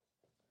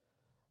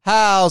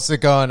How's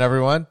it going,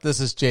 everyone? This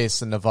is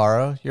Jason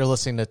Navarro. You're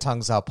listening to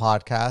Tongues Out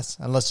Podcast,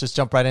 and let's just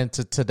jump right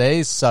into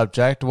today's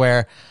subject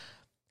where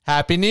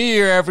Happy New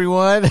Year,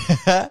 everyone.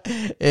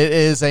 It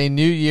is a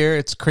new year.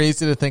 It's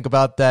crazy to think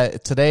about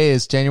that. Today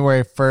is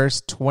January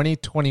 1st,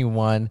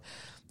 2021.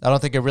 I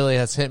don't think it really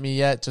has hit me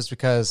yet just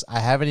because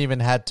I haven't even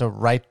had to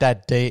write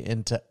that date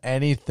into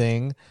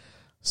anything.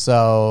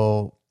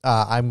 So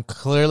I'm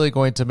clearly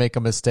going to make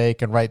a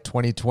mistake and write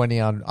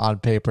 2020 on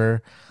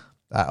paper.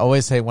 I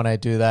always hate when I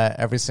do that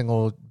every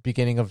single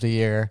beginning of the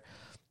year.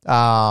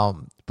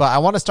 But I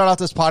want to start off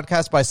this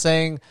podcast by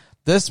saying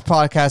this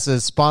podcast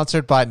is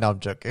sponsored by... No, I'm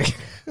joking.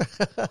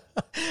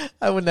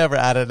 I would never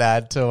add an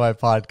ad to my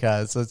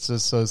podcast. It's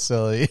just so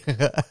silly.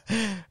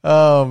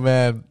 Oh,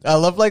 man. I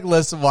love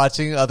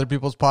watching other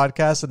people's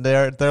podcasts, and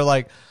they're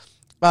like,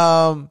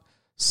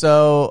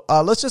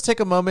 let's just take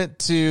a moment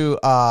to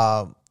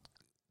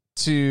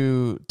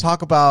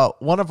talk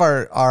about one of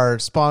our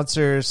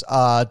sponsors,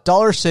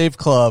 Dollar Shave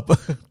Club.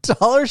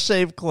 Dollar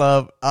Shave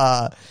Club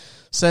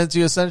sends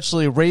you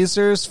essentially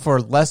razors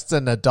for less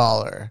than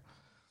 $1.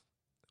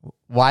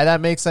 Why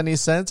that makes any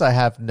sense, I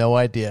have no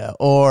idea.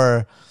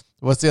 Or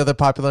what's the other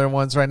popular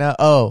ones right now?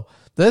 Oh,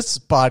 this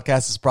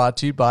podcast is brought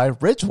to you by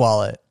Ridge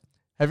Wallet.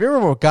 Have you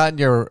ever gotten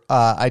your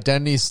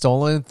identity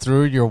stolen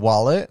through your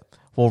wallet?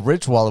 Well,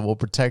 Ridge Wallet will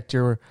protect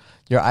your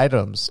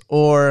items.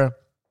 Or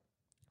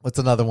what's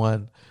another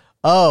one?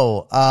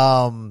 Oh,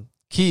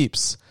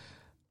 Keeps.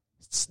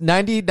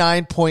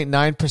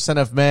 99.9%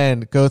 of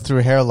men go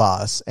through hair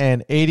loss,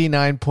 and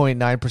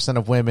 89.9%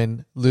 of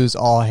women lose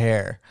all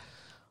hair.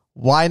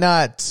 Why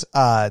not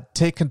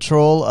take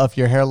control of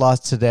your hair loss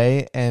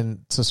today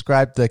and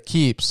subscribe to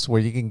Keeps,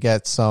 where you can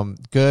get some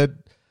good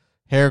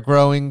hair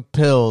growing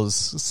pills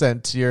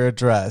sent to your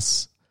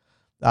address.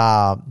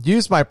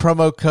 Use my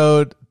promo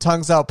code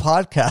Tongues Out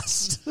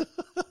Podcast.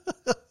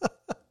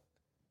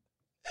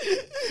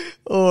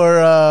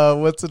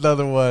 Or what's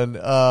another one?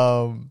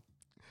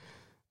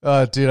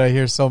 Dude, I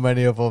hear so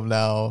many of them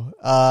now.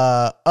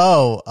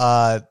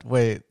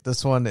 Wait,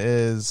 this one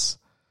is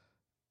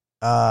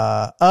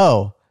have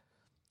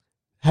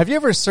you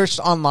ever searched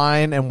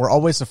online and were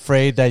always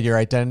afraid that your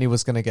identity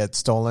was going to get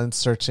stolen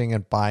searching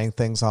and buying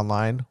things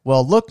online?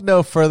 Well, look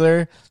no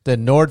further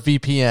than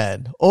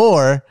NordVPN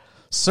or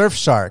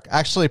Surfshark.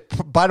 Actually,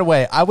 by the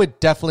way, I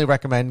would definitely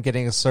recommend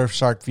getting a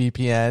Surfshark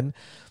VPN.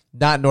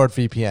 Not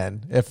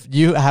NordVPN. If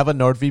you have a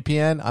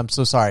NordVPN, I'm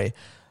so sorry.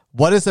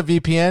 What is a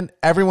VPN?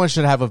 Everyone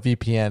should have a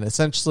VPN.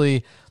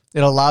 Essentially, it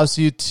allows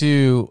you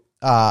to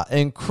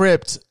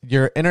encrypt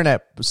your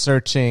internet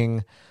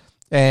searching,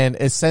 and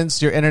it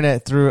sends your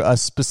internet through a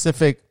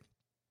specific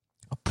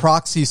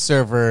proxy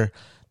server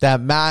that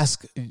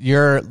masks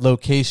your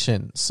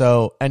location.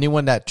 So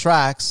anyone that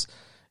tracks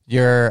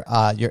your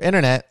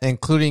internet,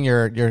 including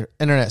your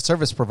internet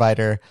service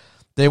provider,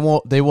 they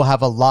will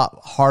have a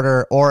lot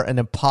harder or an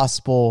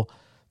impossible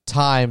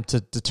time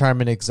to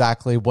determine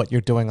exactly what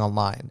you're doing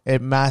online.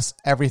 It masks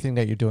everything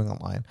that you're doing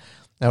online.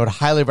 I would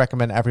highly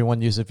recommend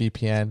everyone use a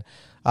VPN.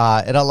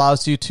 It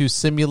allows you to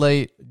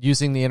simulate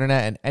using the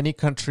internet in any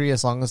country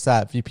as long as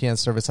that VPN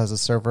service has a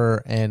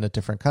server in a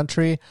different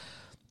country.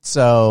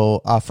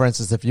 So, for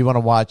instance, if you want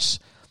to watch,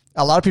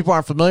 a lot of people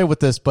aren't familiar with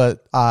this,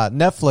 but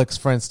Netflix,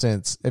 for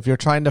instance, if you're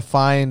trying to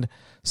find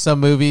some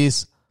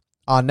movies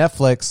on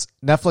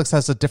Netflix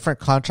has a different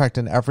contract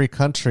in every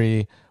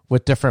country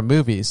with different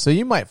movies. So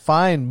you might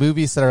find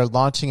movies that are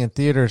launching in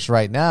theaters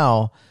right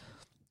now,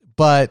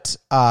 but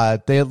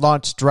they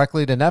launch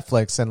directly to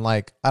Netflix in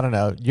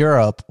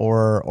Europe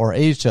or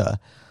Asia.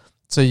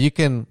 So you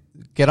can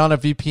get on a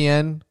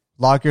VPN,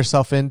 log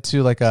yourself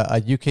into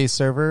a UK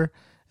server,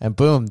 and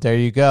boom, there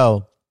you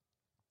go.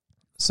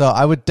 So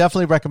I would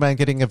definitely recommend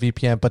getting a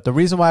VPN. But the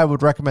reason why I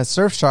would recommend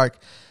Surfshark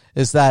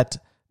is that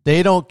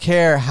they don't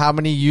care how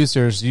many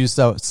users use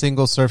a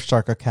single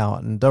Surfshark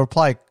account, and they'll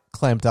probably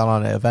clamp down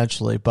on it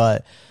eventually.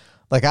 But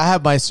I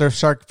have my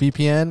Surfshark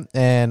VPN,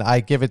 and I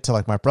give it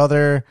to my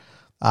brother.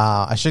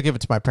 I should give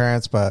it to my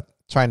parents, but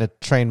trying to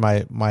train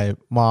my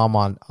mom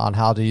on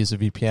how to use a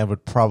VPN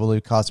would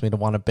probably cause me to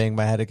want to bang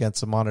my head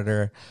against a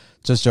monitor.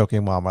 Just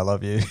joking, Mom. I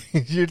love you.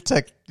 You're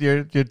tech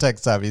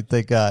savvy,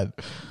 thank God.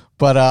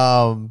 But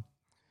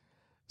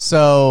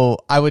so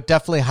I would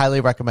definitely highly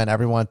recommend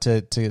everyone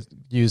to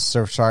use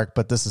Surfshark,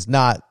 but this is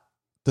not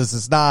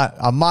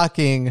I'm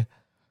mocking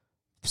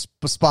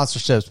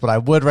sponsorships, but I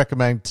would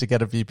recommend to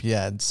get a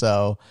VPN.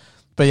 So,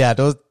 but yeah,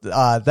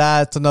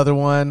 that's another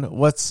one.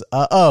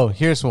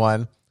 Here's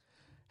one.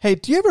 Hey,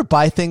 do you ever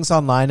buy things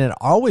online and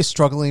are always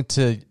struggling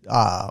to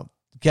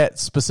get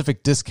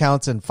specific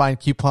discounts and find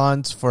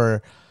coupons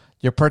for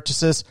your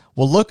purchases?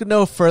 Well, look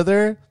no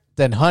further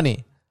than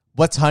Honey.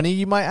 What's Honey,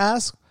 you might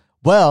ask?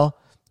 Well,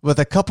 with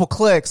a couple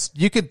clicks,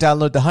 you can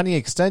download the Honey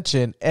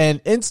extension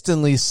and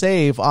instantly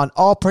save on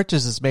all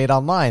purchases made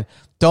online.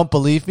 Don't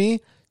believe me?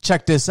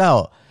 Check this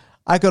out.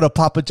 I go to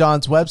Papa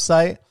John's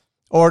website,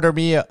 order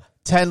me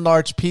 10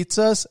 large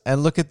pizzas,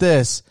 and look at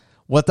this.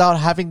 Without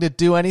having to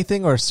do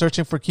anything or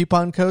searching for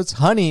coupon codes,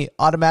 Honey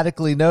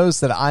automatically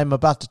knows that I'm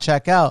about to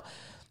check out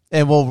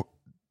and will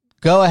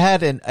go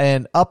ahead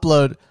and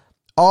upload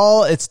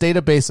all its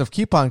database of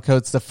coupon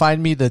codes to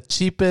find me the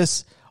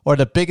cheapest or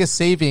the biggest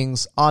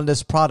savings on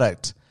this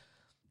product.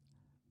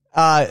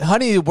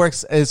 Honey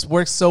works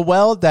so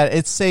well that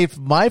it saved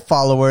my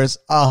followers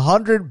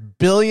 $100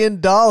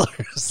 billion.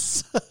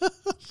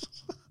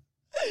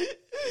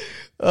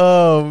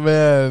 Oh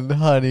man,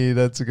 Honey,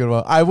 that's a good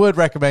one. I would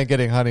recommend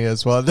getting Honey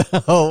as well,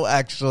 though,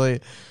 actually.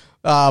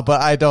 But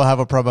I don't have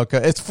a promo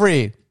code. It's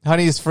free.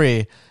 Honey is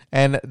free.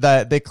 And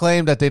they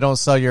claim that they don't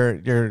sell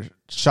your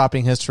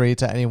shopping history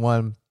to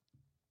anyone.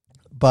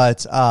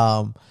 But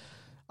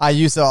I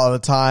use it all the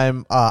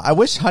time. I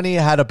wish Honey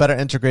had a better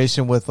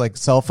integration with like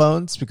cell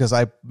phones, because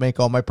I make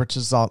all my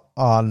purchases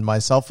on my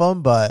cell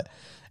phone. But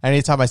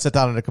anytime I sit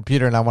down on a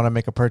computer and I want to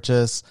make a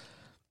purchase,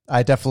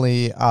 I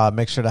definitely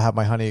make sure to have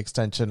my Honey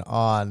extension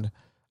on.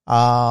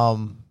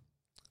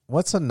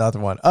 What's another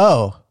one?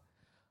 Oh,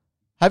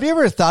 have you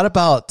ever thought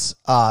about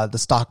the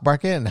stock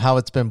market and how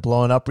it's been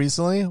blowing up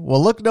recently?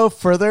 Well, look no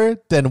further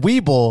than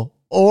Webull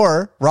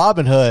or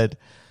Robinhood.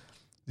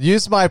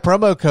 Use my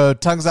promo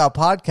code Tongues Out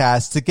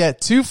Podcast to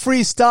get 2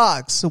 free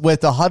stocks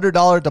with a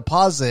 $100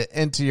 deposit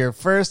into your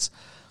first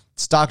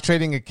stock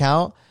trading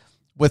account.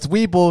 With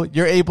Webull,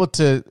 you're able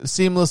to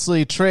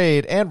seamlessly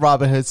trade, and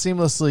Robinhood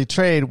seamlessly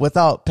trade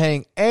without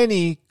paying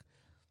any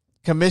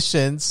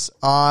commissions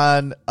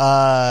on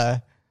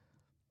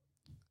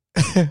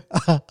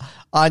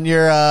on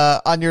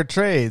your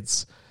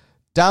trades.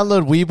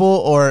 Download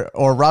Webull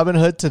or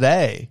Robinhood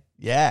today.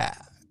 Yeah.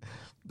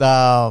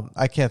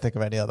 I can't think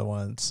of any other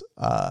ones.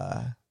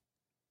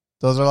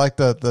 Those are like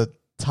the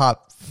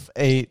top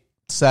 8,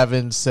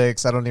 7,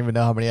 6. I don't even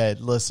know how many I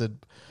had listed.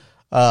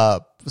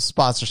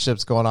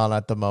 Sponsorships going on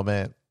at the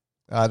moment.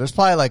 There's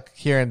probably like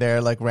here and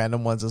there like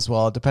random ones as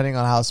well, depending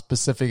on how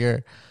specific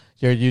your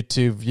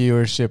YouTube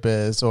viewership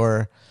is,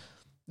 or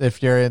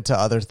if you're into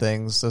other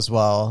things as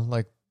well,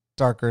 like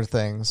darker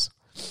things.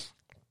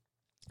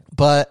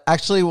 But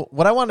actually,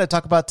 what I wanted to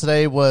talk about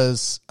today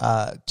was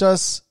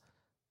just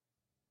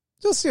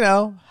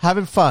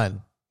having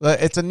fun.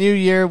 It's a new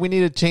year. We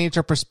need to change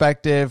our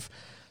perspective.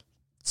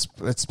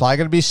 It's probably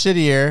going to be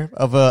shittier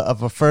of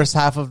a first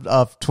half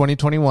of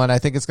 2021. I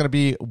think it's going to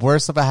be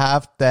worse of a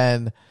half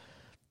than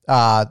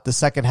the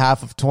second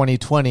half of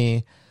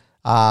 2020.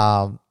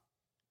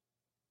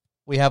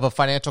 We have a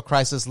financial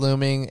crisis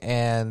looming,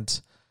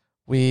 and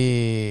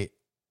we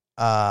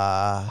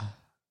have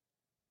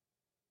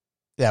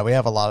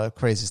a lot of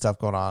crazy stuff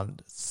going on.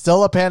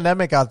 Still a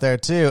pandemic out there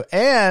too.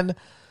 And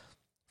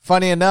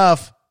funny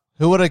enough,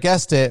 who would have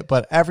guessed it,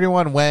 but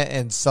everyone went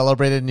and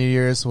celebrated New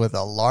Year's with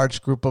a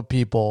large group of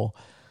people.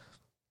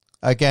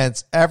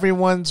 Against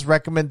everyone's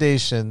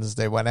recommendations,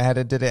 they went ahead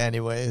and did it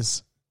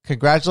anyways.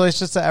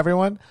 Congratulations to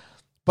everyone.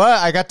 But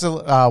I got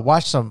to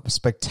watch some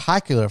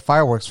spectacular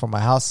fireworks from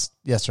my house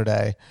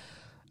yesterday.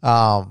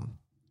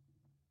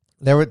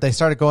 They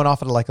started going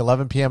off at like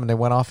 11 p.m. and they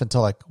went off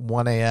until like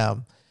 1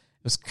 a.m.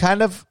 It was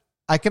kind of,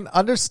 I can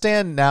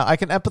understand now, I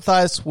can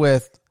empathize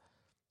with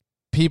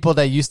people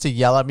that used to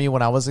yell at me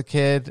when I was a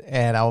kid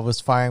and I was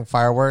firing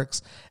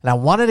fireworks, and I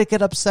wanted to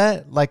get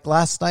upset like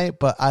last night,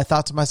 but I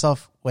thought to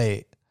myself,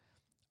 wait,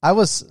 I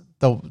was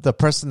the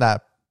person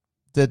that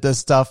did this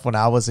stuff when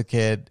I was a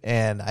kid,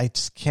 and I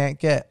just can't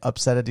get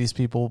upset at these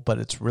people, but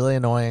it's really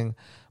annoying.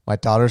 My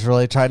daughter's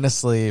really trying to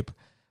sleep,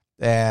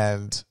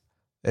 and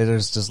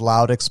there's just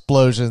loud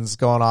explosions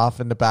going off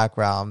in the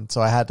background. So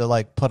I had to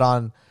like put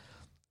on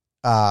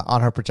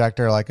her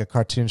projector like a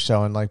cartoon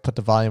show and like put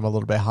the volume a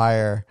little bit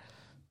higher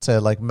to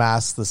like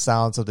mask the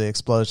sounds of the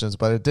explosions,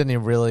 but it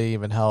didn't really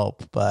even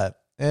help, but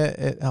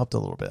it helped a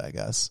little bit, I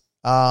guess.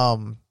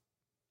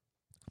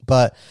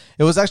 But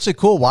it was actually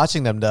cool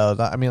watching them though.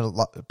 I mean,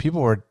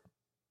 people were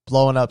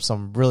blowing up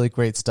some really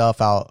great stuff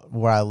out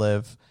where I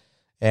live,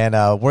 and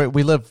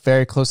we live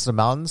very close to the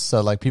mountains. So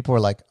like people were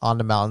like on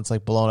the mountains,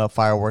 like blowing up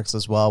fireworks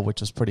as well,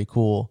 which was pretty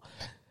cool.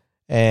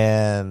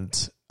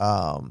 And,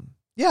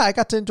 I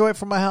got to enjoy it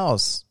from my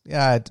house.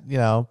 Yeah.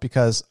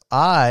 Because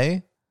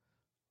I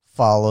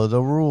follow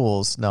the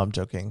rules. No, I'm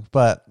joking,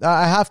 but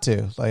I have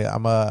to. Like,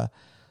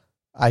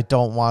 I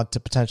don't want to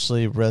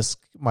potentially risk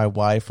my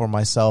wife or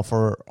myself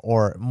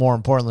or more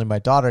importantly, my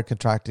daughter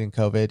contracting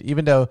COVID,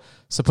 even though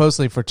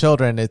supposedly for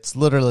children, it's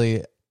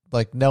literally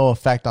like no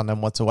effect on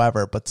them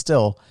whatsoever. But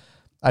still,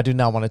 I do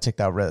not want to take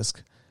that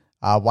risk.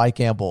 Why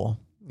gamble?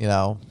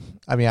 I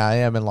mean, I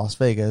am in Las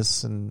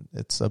Vegas and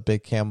it's a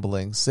big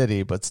gambling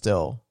city, but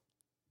still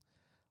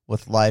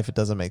with life, it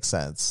doesn't make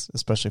sense,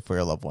 especially for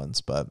your loved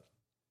ones. But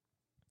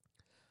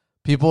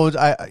people,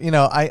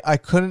 I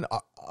couldn't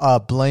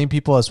blame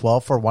people as well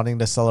for wanting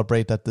to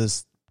celebrate that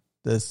the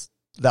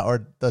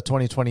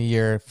 2020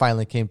 year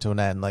finally came to an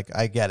end. Like,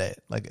 I get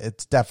it. Like,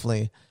 it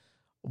definitely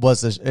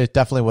was a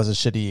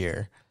shitty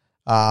year.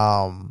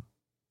 And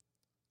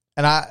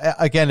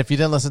again, if you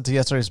didn't listen to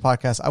yesterday's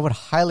podcast, I would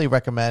highly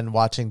recommend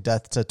watching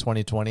Death to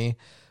 2020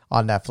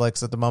 on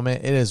Netflix at the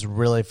moment. It is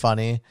really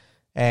funny,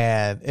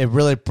 and it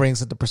really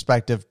brings into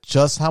perspective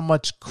just how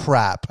much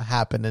crap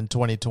happened in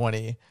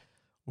 2020.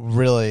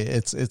 Really,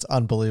 it's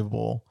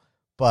unbelievable.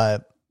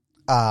 But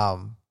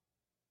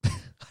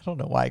don't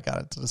know why I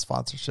got into the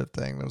sponsorship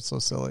thing. That was so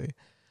silly.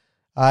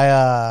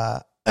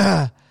 I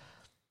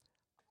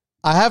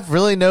have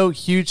really no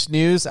huge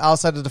news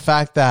outside of the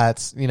fact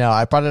that,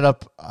 I brought it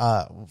up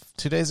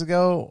 2 days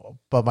ago,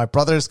 but my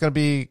brother is going to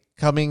be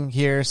coming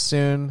here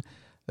soon.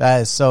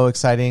 That is so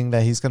exciting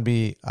that he's going to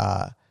be,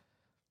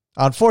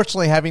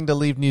 unfortunately, having to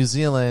leave New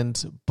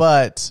Zealand,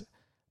 but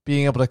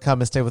being able to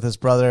come and stay with his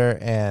brother.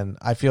 And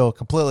I feel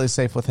completely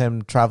safe with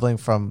him traveling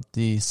from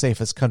the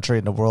safest country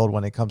in the world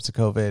when it comes to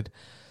COVID.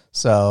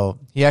 So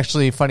he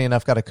actually, funny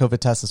enough, got a COVID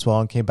test as well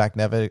and came back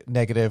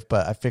negative,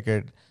 but I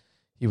figured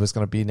he was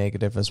going to be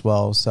negative as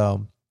well.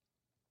 So,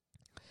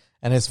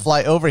 and his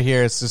flight over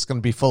here is just going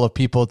to be full of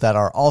people that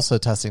are also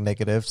testing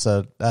negative.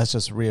 So that's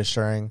just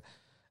reassuring.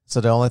 So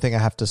the only thing I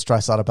have to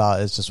stress out about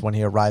is just when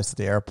he arrives at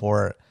the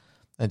airport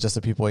and just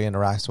the people he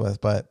interacts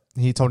with. But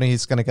he told me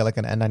he's going to get like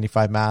an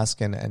N95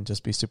 mask and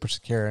just be super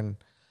secure. And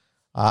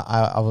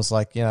I was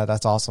like,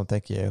 that's awesome.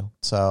 Thank you.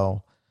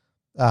 So,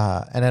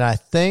 and then I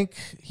think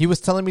he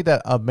was telling me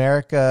that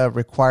America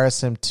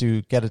requires him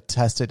to get it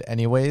tested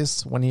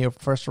anyways when he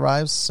first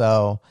arrives.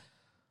 So,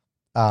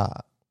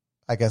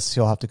 I guess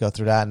he'll have to go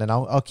through that, and then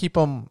I'll keep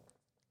him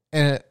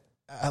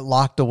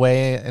locked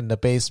away in the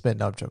basement.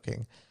 No, I'm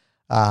joking.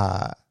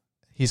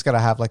 He's got to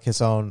have like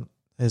his own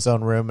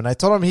room, and I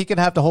told him he can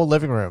have the whole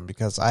living room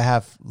because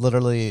I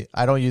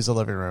don't use a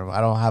living room. I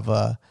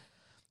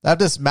have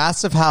this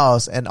massive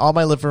house, and all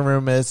my living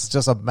room is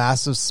just a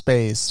massive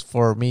space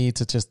for me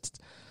to just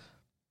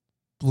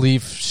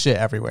leave shit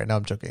everywhere. No,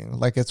 I'm joking.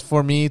 Like, it's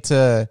for me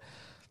to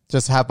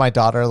just have my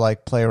daughter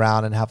like play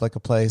around and have like a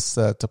place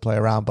to play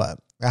around, but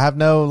I have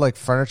no like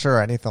furniture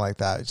or anything like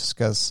that. Just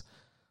because,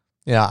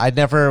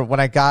 when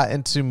I got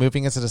into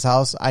moving into this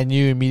house, I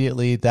knew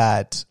immediately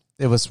that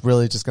it was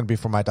really just going to be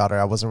for my daughter.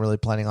 I wasn't really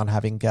planning on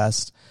having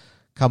guests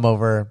come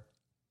over.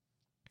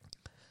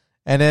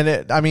 And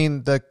then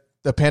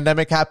the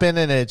pandemic happened,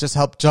 and it just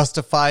helped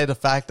justify the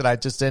fact that I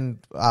just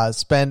didn't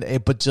spend $1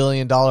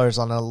 bajillion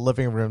on a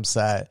living room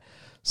set.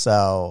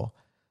 So,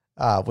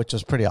 which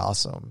was pretty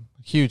awesome.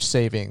 Huge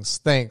savings.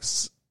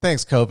 Thanks,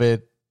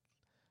 COVID,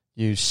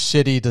 you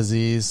shitty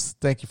disease.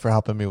 Thank you for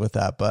helping me with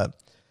that. But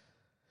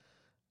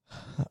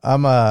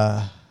I'm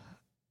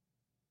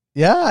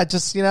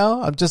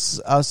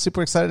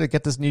super excited to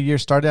get this new year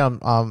started.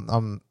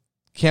 I'm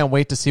can't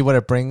wait to see what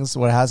it brings,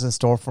 what it has in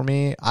store for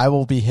me. I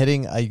will be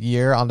hitting a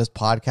year on this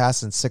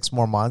podcast in 6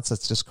 more months.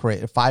 That's just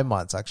crazy. 5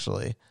 months,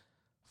 actually.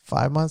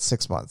 5 months,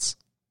 6 months.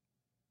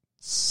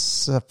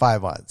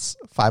 5 months.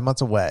 5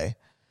 months away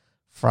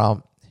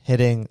from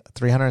hitting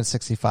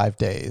 365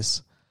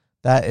 days.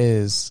 That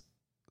is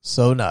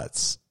so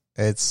nuts.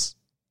 It's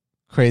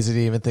crazy to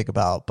even think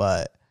about,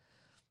 but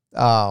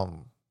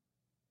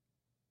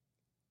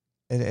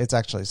it's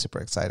actually super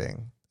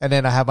exciting. And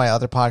then I have my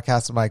other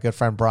podcast with my good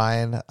friend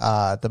Brian,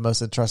 The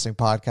Most Interesting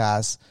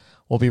Podcast.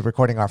 We'll be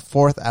recording our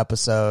 4th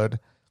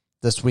episode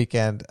this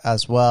weekend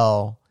as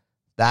well.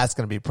 That's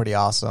going to be pretty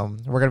awesome.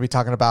 We're going to be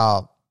talking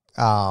about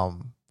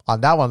on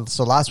that one.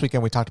 So last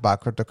weekend we talked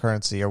about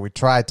cryptocurrency, or we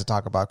tried to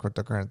talk about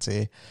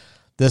cryptocurrency.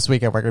 This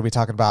weekend we're going to be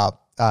talking about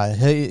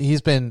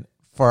he's been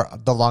for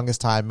the longest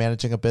time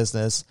managing a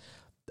business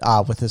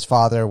with his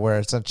father, where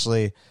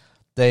essentially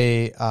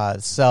they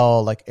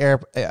sell like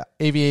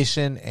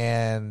aviation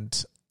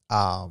and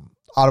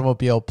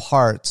automobile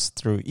parts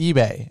through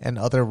eBay and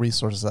other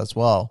resources as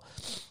well.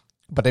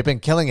 But they've been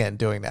killing it in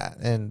doing that.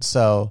 And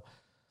so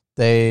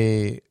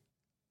I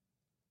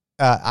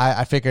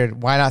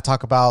figured, why not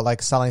talk about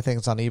like selling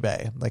things on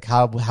eBay? Like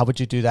how would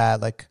you do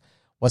that? Like,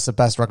 what's the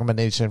best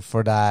recommendation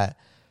for that?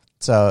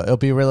 So it'll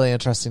be really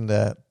interesting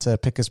to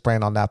pick his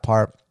brain on that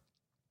part.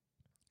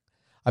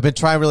 I've been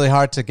trying really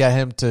hard to get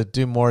him to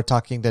do more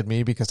talking than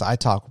me because I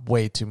talk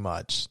way too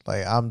much.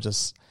 Like,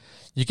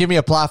 you give me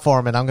a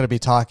platform and I'm going to be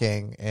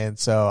talking. And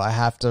so I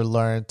have to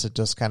learn to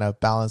just kind of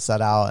balance that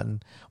out.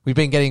 And we've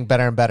been getting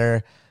better and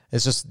better.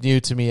 It's just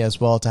new to me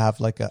as well to have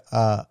like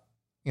a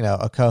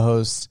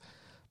co-host,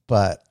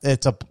 but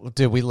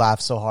we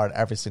laugh so hard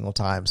every single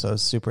time. So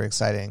it's super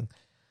exciting.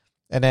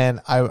 And then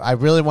I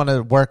really want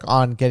to work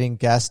on getting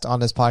guests on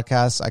this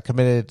podcast. I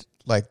committed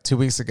like 2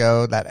 weeks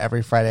ago that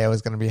every Friday I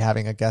was going to be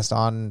having a guest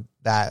on.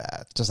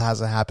 That just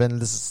hasn't happened.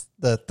 This is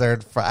the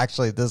third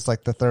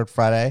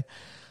Friday.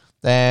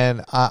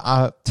 And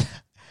I'm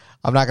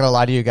not going to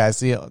lie to you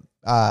guys.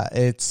 I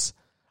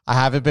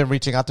haven't been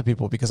reaching out to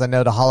people because I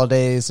know the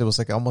holidays, it was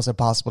like almost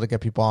impossible to get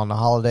people on the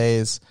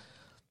holidays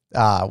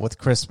with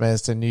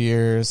Christmas and New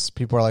Year's.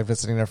 People are like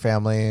visiting their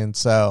family. And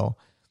so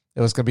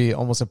it was going to be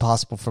almost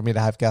impossible for me to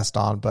have guests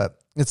on, but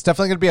it's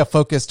definitely going to be a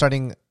focus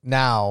starting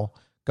now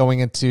going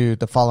into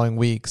the following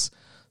weeks.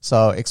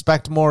 So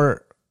expect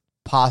more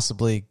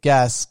possibly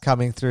guests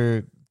coming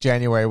through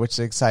January, which is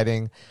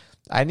exciting.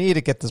 I need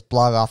to get this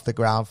blog off the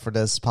ground for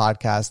this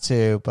podcast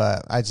too,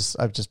 but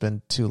I've just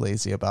been too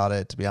lazy about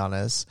it, to be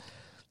honest.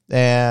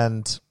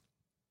 And,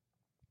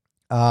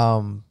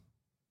 maybe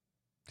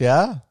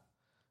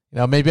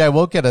I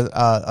will get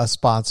a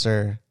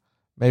sponsor.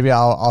 Maybe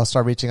I'll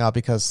start reaching out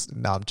because,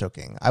 no, I'm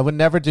joking. I would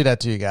never do that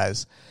to you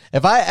guys.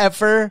 If I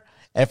ever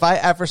if I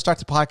ever start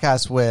the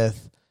podcast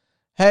with,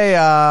 hey,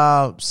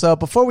 so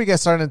before we get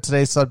started in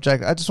today's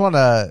subject, I just want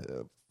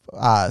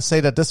to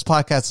say that this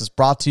podcast is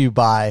brought to you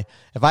by,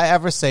 if I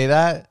ever say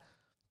that,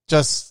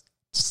 just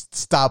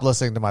stop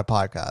listening to my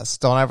podcast.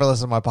 Don't ever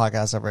listen to my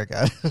podcast ever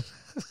again.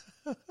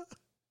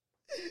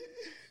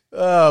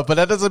 But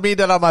that doesn't mean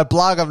that on my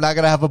blog I'm not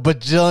going to have a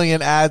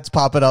bajillion ads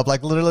popping up.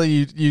 Like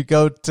literally you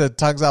go to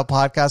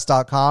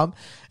tonguesoutpodcast.com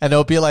and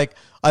it'll be like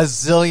a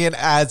zillion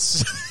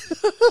ads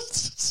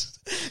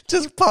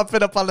just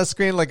popping up on the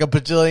screen, like a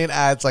bajillion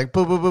ads, like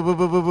boo, boo, boo, boo,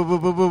 boo, boo, boo,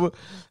 boo, boo, boo.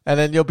 And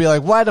then you'll be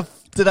like, why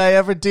did I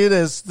ever do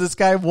this? This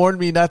guy warned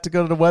me not to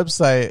go to the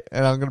website.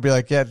 And I'm going to be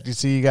like, yeah, you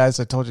see, you guys,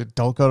 I told you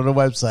don't go to the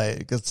website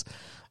because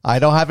I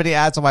don't have any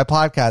ads on my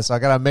podcast. So I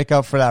got to make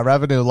up for that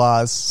revenue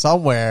loss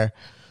somewhere.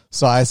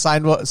 So I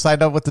signed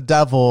up with the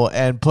devil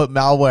and put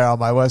malware on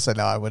my website.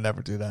 No, I would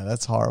never do that.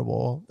 That's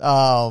horrible.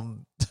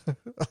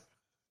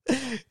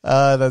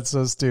 That's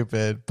so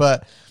stupid.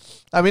 But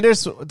I mean,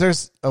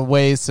 there's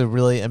ways to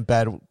really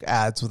embed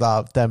ads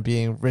without them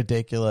being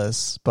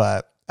ridiculous.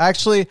 But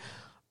actually,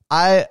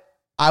 I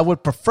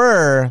would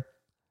prefer,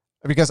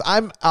 because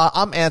I'm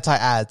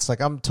anti-ads.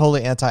 Like I'm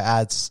totally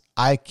anti-ads.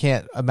 I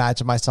can't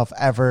imagine myself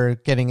ever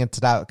getting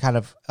into that kind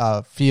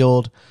of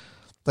field.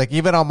 Like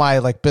even on my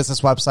like business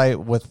website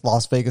with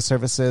Las Vegas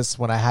services,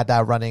 when I had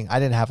that running,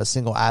 I didn't have a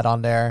single ad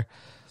on there.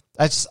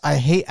 I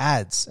hate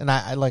ads, and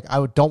I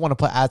don't want to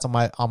put ads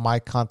on my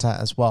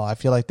content as well. I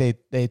feel like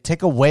they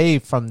take away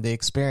from the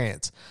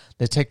experience.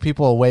 They take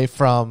people away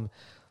from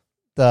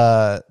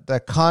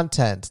the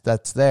content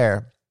that's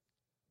there.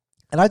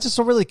 And I just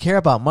don't really care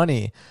about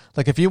money.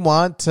 Like if you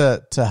want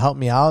to help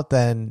me out,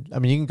 then I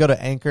mean you can go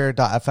to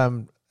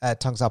anchor.fm at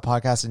Tongues Out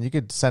Podcast and you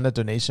could send a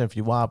donation if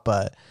you want,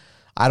 but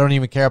I don't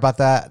even care about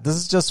that. This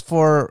is just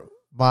for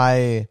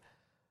my...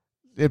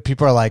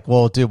 People are like,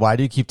 well, dude, why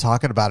do you keep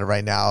talking about it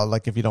right now?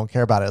 Like, if you don't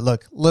care about it.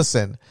 Look,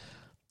 listen,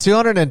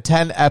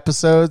 210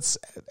 episodes,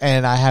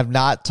 and I have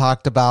not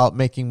talked about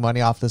making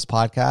money off this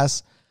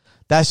podcast.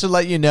 That should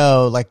let you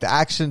know, like, the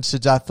action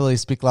should definitely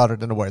speak louder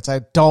than the words. I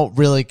don't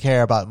really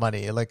care about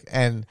money. Like,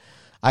 and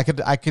I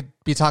could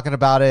be talking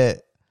about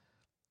it,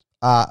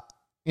 I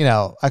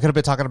could have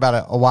been talking about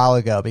it a while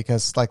ago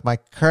because, like, my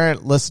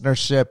current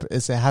listenership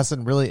it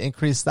hasn't really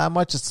increased that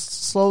much. It's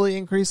slowly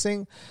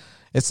increasing.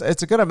 It's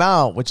a good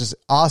amount, which is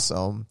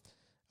awesome.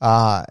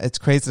 It's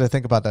crazy to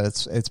think about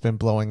that. It's been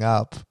blowing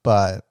up,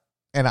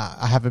 and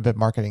I haven't been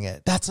marketing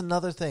it. That's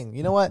another thing.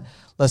 You know what?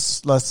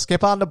 Let's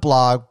skip on to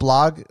blog.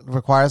 Blog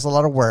requires a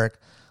lot of work.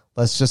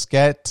 Let's just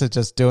get to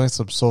just doing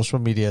some social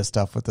media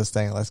stuff with this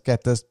thing. Let's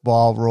get this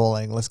ball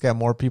rolling. Let's get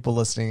more people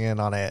listening in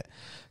on it.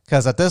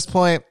 Because at this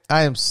point,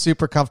 I am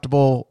super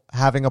comfortable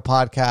having a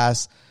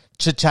podcast,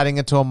 chit-chatting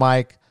into a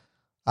mic.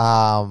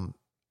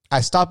 I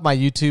stopped my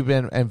YouTube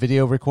and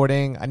video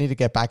recording. I need to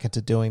get back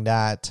into doing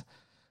that.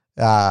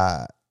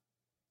 There's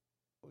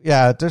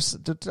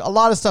a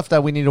lot of stuff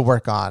that we need to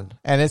work on,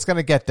 and it's going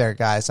to get there,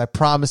 guys. I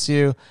promise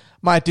you.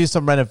 Might do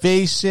some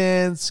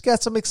renovations,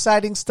 get some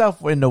exciting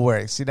stuff in the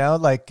works,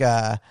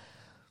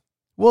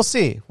 we'll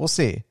see.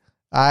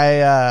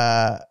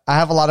 I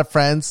have a lot of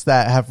friends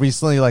that have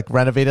recently like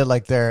renovated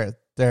like their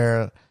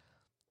that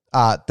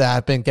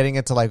have been getting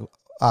into like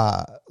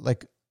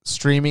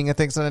streaming and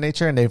things of that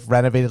nature, and they've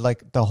renovated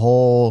like the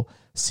whole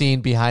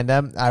scene behind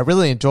them. I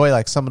really enjoy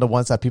like some of the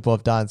ones that people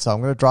have done, so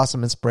I'm going to draw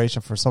some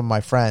inspiration for some of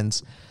my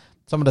friends.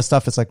 Some of the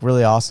stuff is like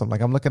really awesome.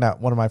 Like I'm looking at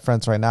one of my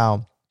friends right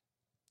now.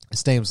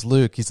 His name's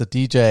Luke. He's a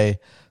DJ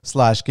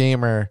 /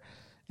 gamer,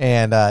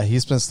 and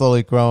he's been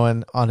slowly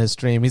growing on his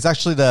stream. He's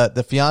actually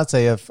the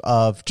fiance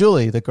of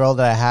Julie, the girl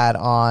that I had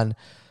on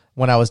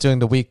when I was doing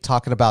the week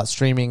talking about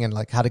streaming and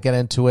like how to get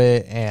into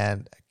it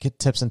and get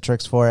tips and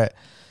tricks for it.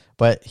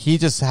 But he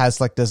just has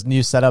like this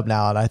new setup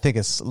now, and I think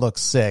it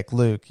looks sick.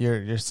 Luke,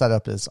 your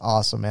setup is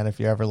awesome, man. If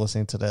you're ever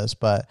listening to this,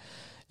 but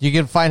you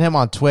can find him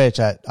on Twitch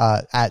at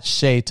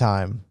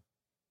Shaytime.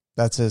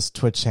 That's his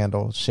Twitch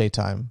handle,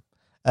 Shaytime,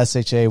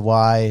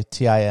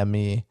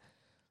 SHAYTIME.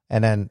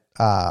 And then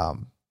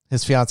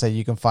his fiance,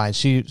 you can find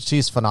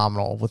she's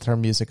phenomenal with her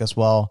music as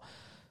well.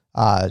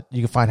 You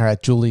can find her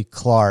at Julie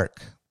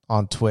Clark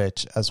on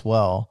Twitch as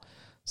well.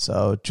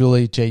 So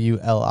Julie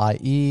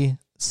JULIE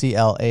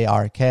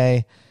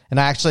CLARK. And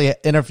I actually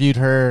interviewed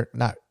her.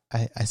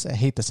 I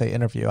hate to say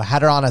interview. I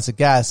had her on as a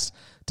guest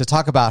to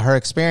talk about her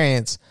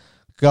experience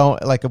going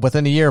like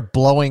within a year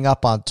blowing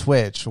up on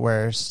Twitch.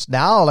 Where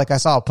now, like I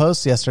saw a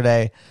post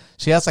yesterday,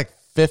 she has like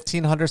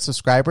 1,500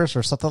 subscribers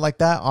or something like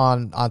that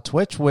on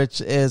Twitch, which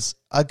is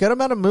a good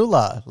amount of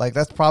moolah. Like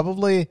that's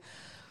probably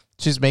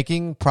she's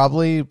making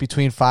probably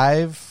between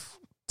 $5,000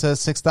 to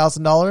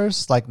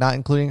 $6,000, like not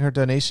including her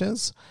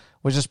donations,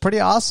 which is pretty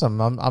awesome.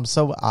 I'm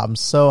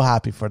so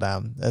happy for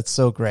them. It's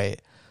so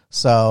great.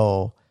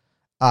 So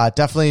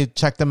definitely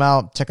check them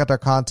out. Check out their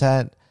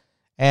content.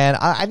 And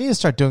I need to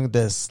start doing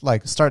this,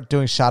 like start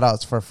doing shout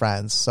outs for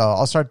friends. So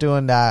I'll start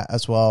doing that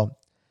as well.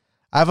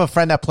 I have a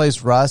friend that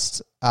plays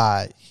Rust.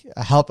 I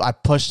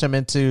pushed him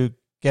into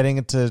getting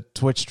into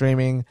Twitch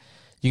streaming.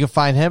 You can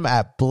find him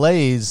at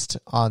Blazed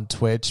on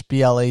Twitch,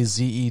 Blazed.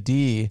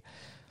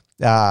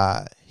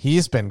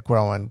 He's been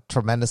growing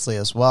tremendously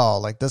as well.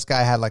 Like, this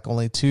guy had like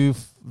only 2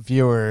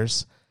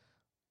 viewers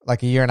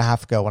like a year and a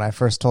half ago when I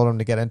first told him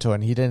to get into it,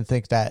 and he didn't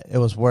think that it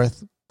was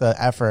worth the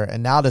effort.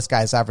 And now this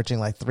guy's averaging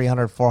like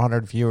 300,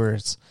 400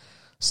 viewers.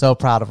 So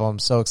proud of him.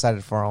 So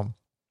excited for him.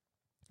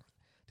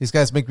 These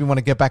guys make me want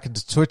to get back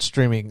into Twitch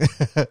streaming.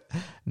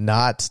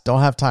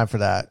 Don't have time for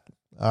that.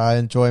 I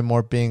enjoy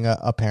more being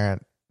a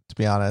parent, to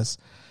be honest.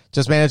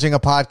 Just managing a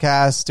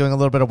podcast, doing a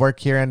little bit of work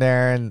here and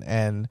there,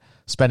 and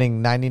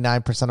spending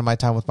 99% of my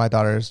time with my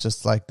daughter is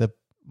just like the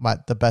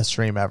best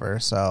dream ever.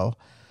 So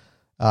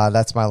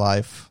that's my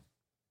life.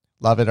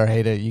 Love it or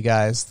hate it, you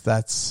guys.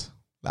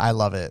 I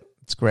love it.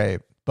 It's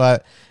great.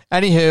 But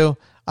anywho,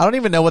 I don't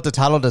even know what the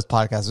title of this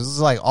podcast is. This is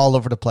like all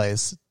over the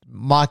place.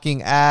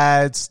 Mocking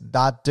ads,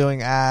 not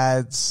doing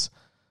ads,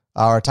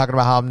 or talking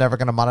about how I'm never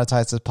going to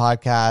monetize this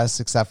podcast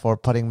except for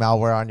putting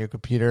malware on your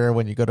computer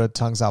when you go to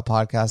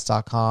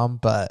tonguesoutpodcast.com.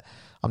 But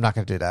I'm not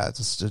going to do that. It's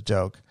just a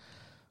joke.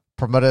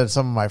 Promoted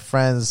some of my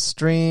friends'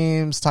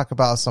 streams, talk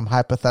about some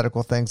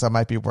hypothetical things I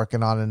might be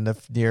working on in the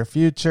near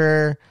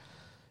future.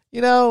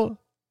 You know,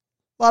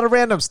 a lot of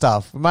random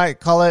stuff. We might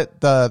call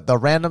it the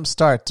random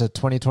start to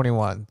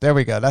 2021. There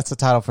we go. That's the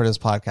title for this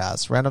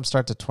podcast. Random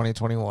start to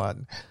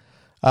 2021.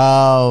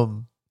 But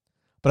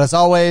as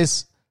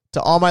always,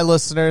 to all my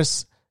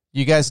listeners,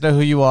 you guys know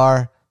who you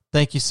are.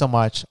 Thank you so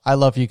much. I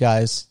love you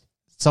guys.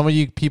 Some of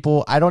you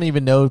people I don't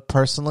even know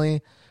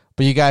personally,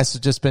 but you guys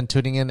have just been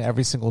tuning in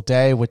every single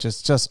day, which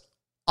is just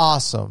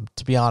awesome,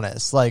 to be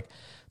honest. Like,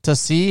 to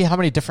see how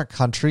many different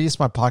countries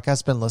my podcast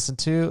has been listened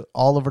to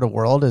all over the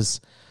world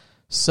is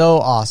so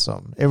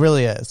awesome. It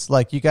really is.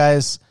 Like, you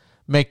guys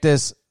make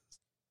this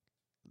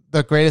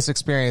the greatest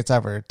experience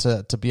ever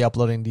to be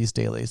uploading these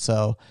daily.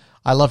 So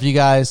I love you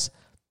guys.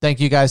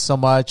 Thank you guys so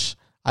much.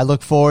 I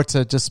look forward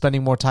to just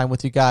spending more time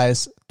with you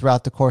guys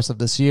throughout the course of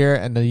this year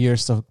and the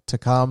years to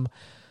come.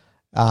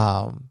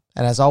 And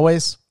as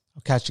always,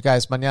 I'll catch you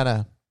guys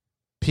mañana.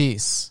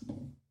 Peace.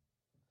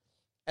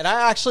 And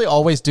I actually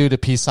always do the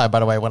peace sign, by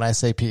the way, when I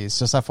say peace.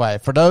 Just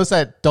FYI. For those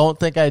that don't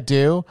think I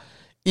do,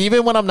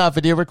 even when I'm not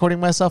video recording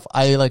myself,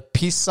 I like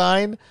peace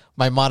sign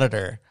my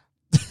monitor.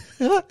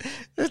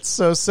 It's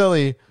so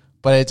silly,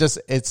 but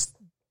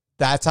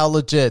that's how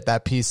legit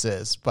that peace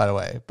is, by the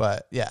way.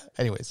 But yeah,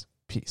 anyways,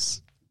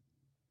 peace.